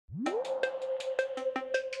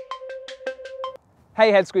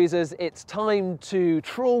Hey Head Squeezers, it's time to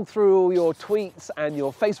trawl through all your tweets and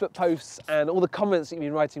your Facebook posts and all the comments that you've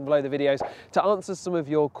been writing below the videos to answer some of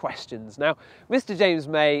your questions. Now, Mr. James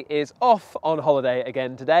May is off on holiday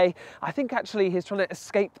again today. I think actually he's trying to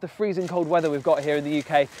escape the freezing cold weather we've got here in the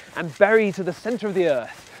UK and bury to the centre of the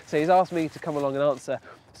earth. So he's asked me to come along and answer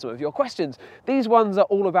some of your questions. These ones are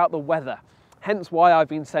all about the weather. Hence why I've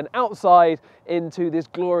been sent outside into this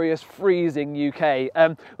glorious freezing UK.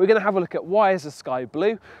 We're going to have a look at why is the sky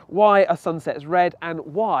blue, why are sunsets red, and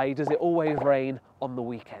why does it always rain on the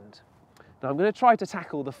weekend? Now I'm going to try to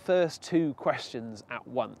tackle the first two questions at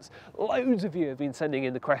once. Loads of you have been sending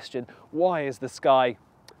in the question, why is the sky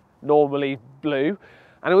normally blue?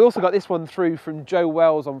 And we also got this one through from Joe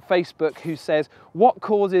Wells on Facebook who says, what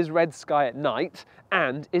causes red sky at night?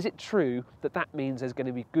 And is it true that that means there's going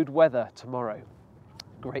to be good weather tomorrow?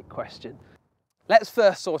 Great question. Let's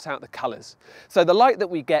first sort out the colours. So the light that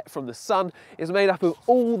we get from the sun is made up of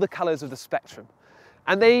all the colours of the spectrum.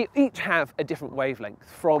 And they each have a different wavelength,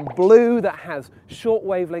 from blue that has short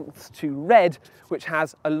wavelengths to red, which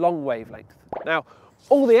has a long wavelength. Now,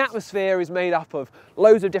 all the atmosphere is made up of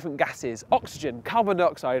loads of different gases, oxygen, carbon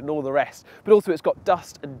dioxide and all the rest, but also it's got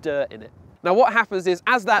dust and dirt in it. Now what happens is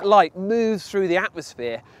as that light moves through the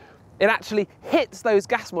atmosphere, it actually hits those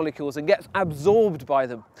gas molecules and gets absorbed by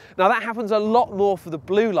them. Now that happens a lot more for the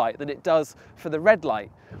blue light than it does for the red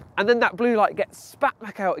light. And then that blue light gets spat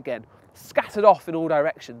back out again, scattered off in all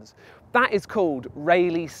directions. That is called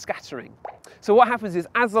Rayleigh scattering. So what happens is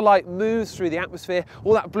as the light moves through the atmosphere,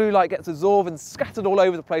 all that blue light gets absorbed and scattered all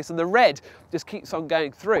over the place, and the red just keeps on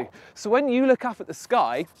going through. So when you look up at the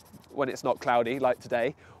sky, when it's not cloudy like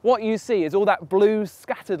today, what you see is all that blue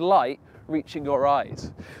scattered light reaching your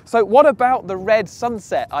eyes. So what about the red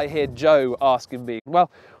sunset, I hear Joe asking me?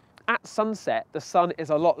 Well, at sunset, the sun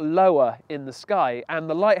is a lot lower in the sky and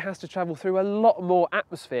the light has to travel through a lot more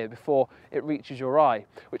atmosphere before it reaches your eye,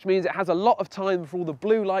 which means it has a lot of time for all the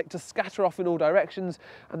blue light to scatter off in all directions,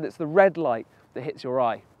 and it's the red light that hits your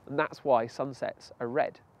eye. And that's why sunsets are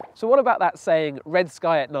red. So what about that saying, red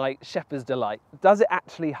sky at night, shepherd's delight? Does it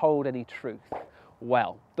actually hold any truth?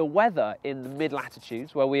 Well, the weather in the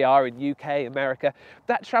mid-latitudes, where we are in UK, America,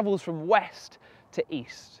 that travels from west to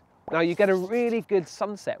east. Now you get a really good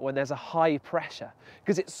sunset when there's a high pressure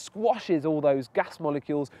because it squashes all those gas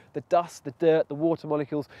molecules, the dust, the dirt, the water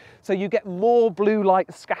molecules, so you get more blue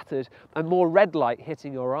light scattered and more red light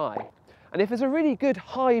hitting your eye. And if there's a really good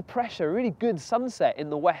high pressure, really good sunset in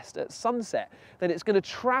the west at sunset, then it's going to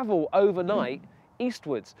travel overnight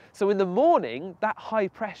eastwards. So in the morning, that high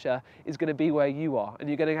pressure is going to be where you are, and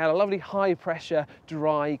you're going to have a lovely high pressure,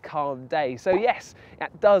 dry, calm day. So yes,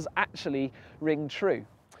 it does actually ring true.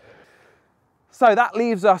 So that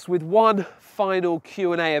leaves us with one final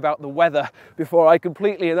Q&A about the weather before I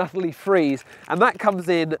completely and utterly freeze. And that comes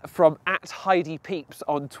in from @HeidiPeeps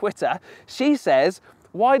on Twitter. She says,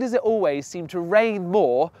 why does it always seem to rain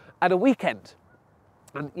more at a weekend?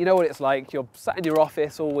 And you know what it's like, you're sat in your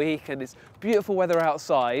office all week and it's beautiful weather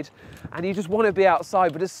outside and you just want to be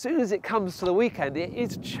outside, but as soon as it comes to the weekend, it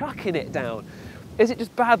is chucking it down. Is it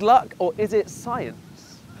just bad luck or is it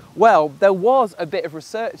science? Well, there was a bit of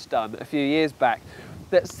research done a few years back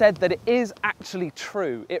that said that it is actually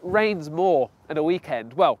true. It rains more at a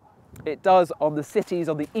weekend. Well, it does on the cities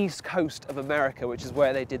on the east coast of America, which is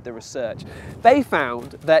where they did the research. They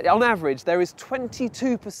found that on average there is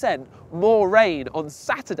 22% more rain on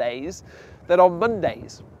Saturdays than on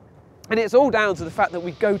Mondays. And it's all down to the fact that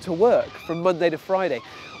we go to work from Monday to Friday.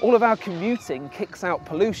 All of our commuting kicks out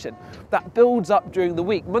pollution. That builds up during the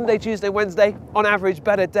week. Monday, Tuesday, Wednesday, on average,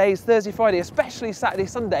 better days. Thursday, Friday, especially Saturday,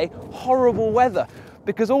 Sunday, horrible weather.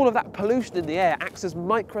 Because all of that pollution in the air acts as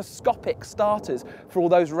microscopic starters for all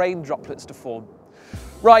those rain droplets to form.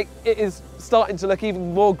 Right, it is starting to look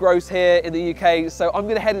even more gross here in the UK, so I'm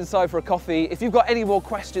going to head inside for a coffee. If you've got any more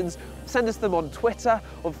questions, send us them on Twitter,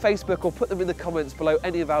 on Facebook, or put them in the comments below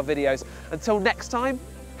any of our videos. Until next time,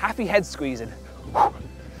 happy head squeezing.